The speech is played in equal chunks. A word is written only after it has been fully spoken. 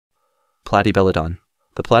Platybelodon.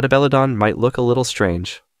 The Platybelodon might look a little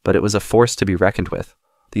strange, but it was a force to be reckoned with.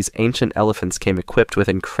 These ancient elephants came equipped with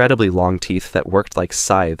incredibly long teeth that worked like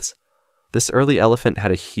scythes. This early elephant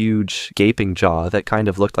had a huge, gaping jaw that kind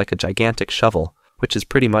of looked like a gigantic shovel, which is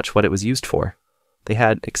pretty much what it was used for. They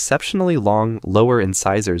had exceptionally long, lower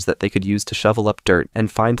incisors that they could use to shovel up dirt and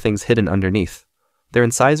find things hidden underneath. Their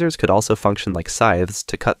incisors could also function like scythes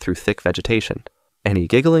to cut through thick vegetation. Any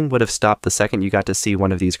giggling would have stopped the second you got to see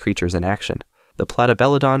one of these creatures in action. The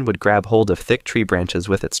Platybelodon would grab hold of thick tree branches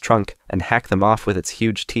with its trunk and hack them off with its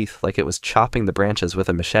huge teeth like it was chopping the branches with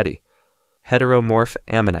a machete. Heteromorph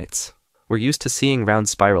Ammonites. We're used to seeing round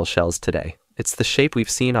spiral shells today. It's the shape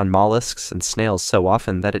we've seen on mollusks and snails so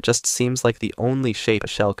often that it just seems like the only shape a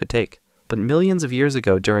shell could take. But millions of years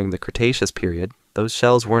ago during the Cretaceous period, those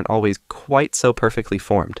shells weren't always quite so perfectly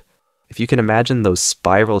formed. If you can imagine those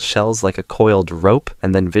spiral shells like a coiled rope,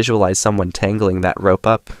 and then visualize someone tangling that rope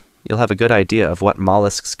up, you'll have a good idea of what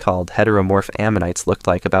mollusks called heteromorph ammonites looked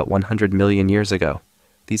like about 100 million years ago.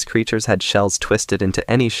 These creatures had shells twisted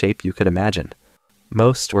into any shape you could imagine.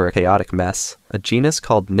 Most were a chaotic mess. A genus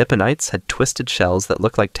called Nipponites had twisted shells that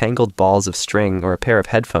looked like tangled balls of string or a pair of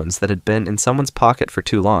headphones that had been in someone's pocket for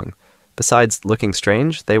too long. Besides looking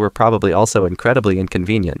strange, they were probably also incredibly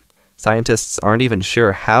inconvenient. Scientists aren't even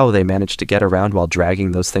sure how they managed to get around while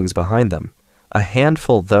dragging those things behind them. A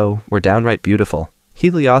handful, though, were downright beautiful.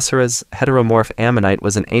 Heliocera's heteromorph ammonite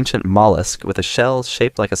was an ancient mollusk with a shell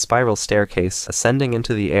shaped like a spiral staircase ascending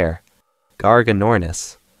into the air.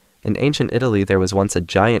 Garganornis. In ancient Italy there was once a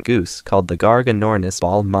giant goose called the Garganornis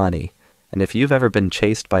balmani, and if you've ever been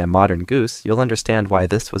chased by a modern goose, you'll understand why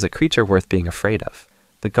this was a creature worth being afraid of.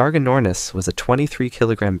 The Garganornis was a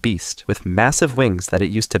 23-kilogram beast with massive wings that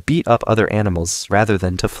it used to beat up other animals rather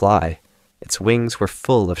than to fly. Its wings were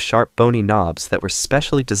full of sharp bony knobs that were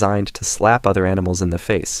specially designed to slap other animals in the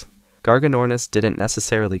face. Garganornis didn't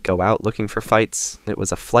necessarily go out looking for fights. It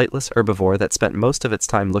was a flightless herbivore that spent most of its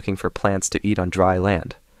time looking for plants to eat on dry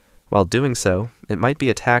land. While doing so, it might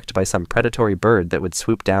be attacked by some predatory bird that would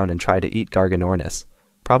swoop down and try to eat Garganornis.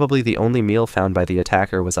 Probably the only meal found by the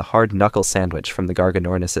attacker was a hard knuckle sandwich from the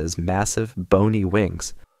Garganornis's massive, bony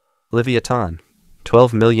wings. Livyatan.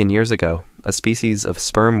 12 million years ago, a species of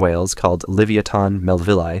sperm whales called Livyatan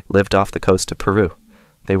melvilli lived off the coast of Peru.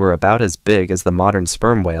 They were about as big as the modern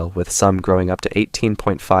sperm whale, with some growing up to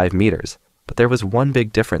 18.5 meters. But there was one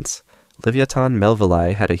big difference. Livyatan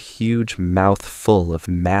melvilli had a huge mouth full of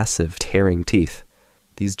massive, tearing teeth.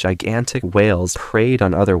 These gigantic whales preyed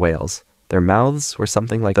on other whales. Their mouths were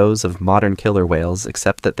something like those of modern killer whales,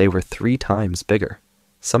 except that they were 3 times bigger.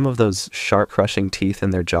 Some of those sharp, crushing teeth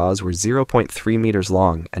in their jaws were 0.3 meters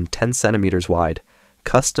long and 10 centimeters wide,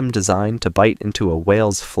 custom designed to bite into a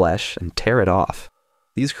whale's flesh and tear it off.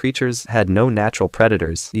 These creatures had no natural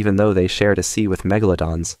predators, even though they shared a sea with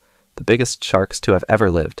megalodons, the biggest sharks to have ever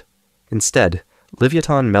lived. Instead,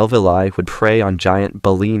 Livyatan melvilli would prey on giant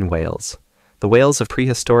baleen whales. The whales of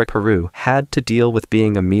prehistoric Peru had to deal with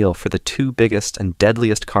being a meal for the 2 biggest and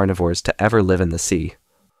deadliest carnivores to ever live in the sea.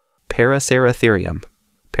 Paraceratherium.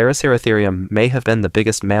 Paraceratherium may have been the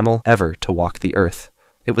biggest mammal ever to walk the earth.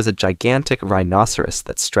 It was a gigantic rhinoceros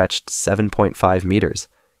that stretched 7.5 meters.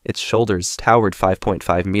 Its shoulders towered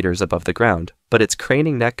 5.5 meters above the ground, but its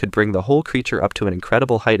craning neck could bring the whole creature up to an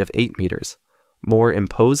incredible height of 8 meters. More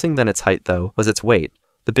imposing than its height, though, was its weight.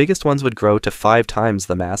 The biggest ones would grow to 5 times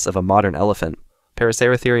the mass of a modern elephant.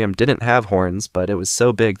 Paraceratherium didn't have horns, but it was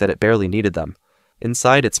so big that it barely needed them.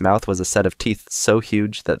 Inside its mouth was a set of teeth so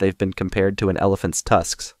huge that they've been compared to an elephant's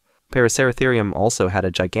tusks. Paraceratherium also had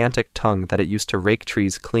a gigantic tongue that it used to rake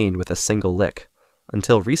trees clean with a single lick.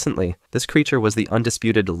 Until recently, this creature was the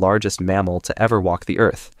undisputed largest mammal to ever walk the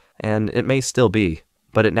earth, and it may still be,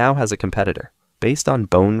 but it now has a competitor. Based on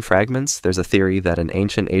bone fragments, there's a theory that an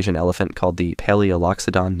ancient Asian elephant called the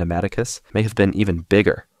Paleoloxodon pneumaticus may have been even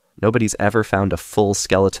bigger. Nobody's ever found a full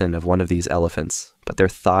skeleton of one of these elephants, but their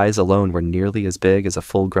thighs alone were nearly as big as a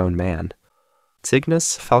full-grown man.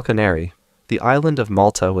 Cygnus Falconeri. The island of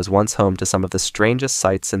Malta was once home to some of the strangest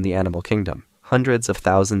sights in the animal kingdom. Hundreds of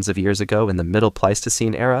thousands of years ago in the Middle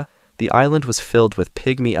Pleistocene era, the island was filled with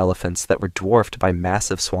pygmy elephants that were dwarfed by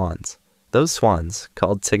massive swans. Those swans,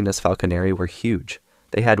 called Cygnus Falconeri, were huge.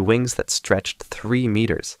 They had wings that stretched 3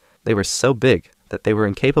 meters. They were so big that they were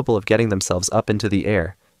incapable of getting themselves up into the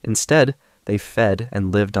air. Instead, they fed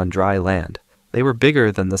and lived on dry land. They were bigger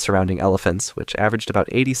than the surrounding elephants, which averaged about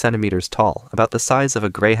 80 centimeters tall, about the size of a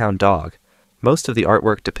greyhound dog. Most of the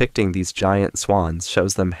artwork depicting these giant swans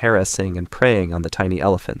shows them harassing and preying on the tiny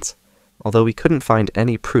elephants. Although we couldn't find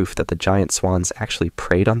any proof that the giant swans actually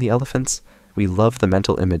preyed on the elephants, We love the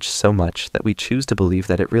mental image so much that we choose to believe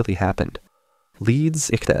that it really happened.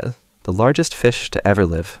 Leedsichthys, the largest fish to ever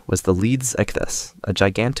live, was the Leedsichthys, a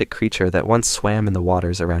gigantic creature that once swam in the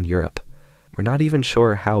waters around Europe. We're not even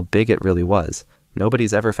sure how big it really was.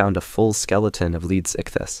 Nobody's ever found a full skeleton of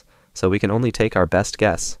Leedsichthys, so we can only take our best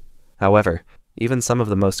guess. However, even some of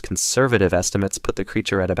the most conservative estimates put the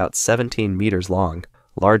creature at about 17 meters long,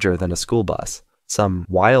 larger than a school bus. Some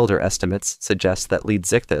wilder estimates suggest that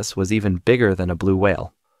Leedsichthys was even bigger than a blue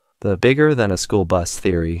whale. The bigger than a school bus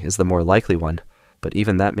theory is the more likely one, but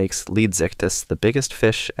even that makes Leedsichthys the biggest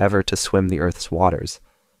fish ever to swim the Earth's waters.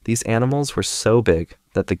 These animals were so big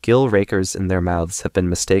that the gill rakers in their mouths have been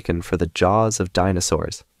mistaken for the jaws of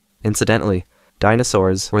dinosaurs. Incidentally,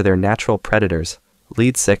 dinosaurs were their natural predators.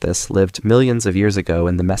 Leedsichthys lived millions of years ago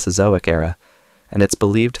in the Mesozoic era, and it's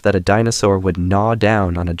believed that a dinosaur would gnaw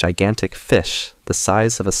down on a gigantic fish the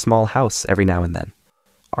size of a small house every now and then.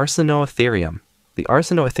 Arsinoitherium. The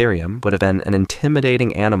Arsinoitherium would have been an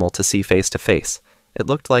intimidating animal to see face to face. It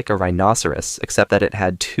looked like a rhinoceros, except that it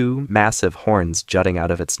had two massive horns jutting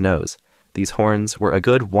out of its nose. These horns were a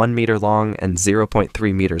good 1 meter long and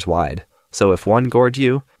 0.3 meters wide. So if one gored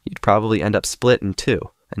you, you'd probably end up split in two.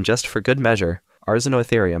 And just for good measure,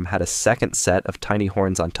 Arsinoitherium had a second set of tiny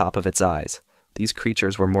horns on top of its eyes. These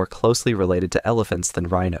creatures were more closely related to elephants than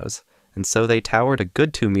rhinos, and so they towered a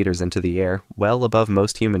good 2 meters into the air, well above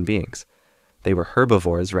most human beings. They were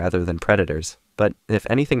herbivores rather than predators, but if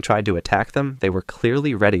anything tried to attack them, they were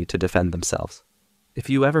clearly ready to defend themselves. If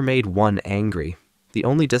you ever made one angry, the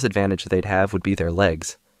only disadvantage they'd have would be their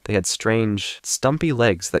legs. They had strange, stumpy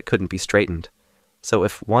legs that couldn't be straightened. So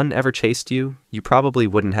if one ever chased you, you probably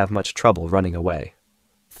wouldn't have much trouble running away.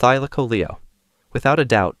 Thylacoleo. Without a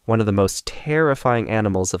doubt, one of the most terrifying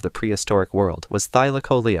animals of the prehistoric world was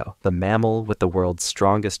Thylacoleo, the mammal with the world's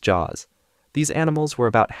strongest jaws. These animals were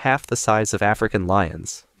about half the size of African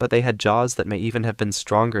lions, but they had jaws that may even have been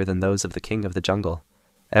stronger than those of the king of the jungle.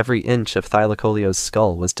 Every inch of Thylacoleo's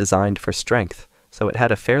skull was designed for strength, so it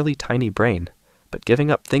had a fairly tiny brain. But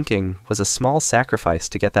giving up thinking was a small sacrifice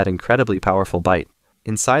to get that incredibly powerful bite.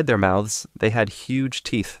 Inside their mouths, they had huge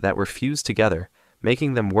teeth that were fused together,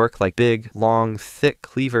 making them work like big, long, thick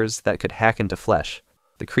cleavers that could hack into flesh.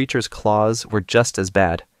 The creature's claws were just as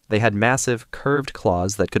bad. They had massive, curved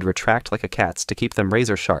claws that could retract like a cat's to keep them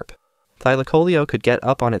razor sharp. Thylacoleo could get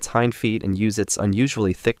up on its hind feet and use its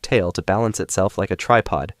unusually thick tail to balance itself like a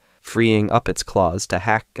tripod, freeing up its claws to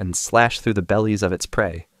hack and slash through the bellies of its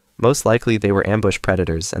prey. Most likely they were ambush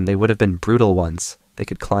predators, and they would have been brutal ones. They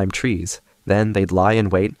could climb trees. Then they'd lie in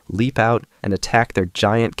wait, leap out, and attack their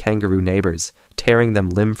giant kangaroo neighbors, tearing them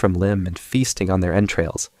limb from limb and feasting on their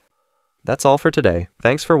entrails. That's all for today.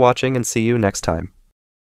 Thanks for watching, and see you next time.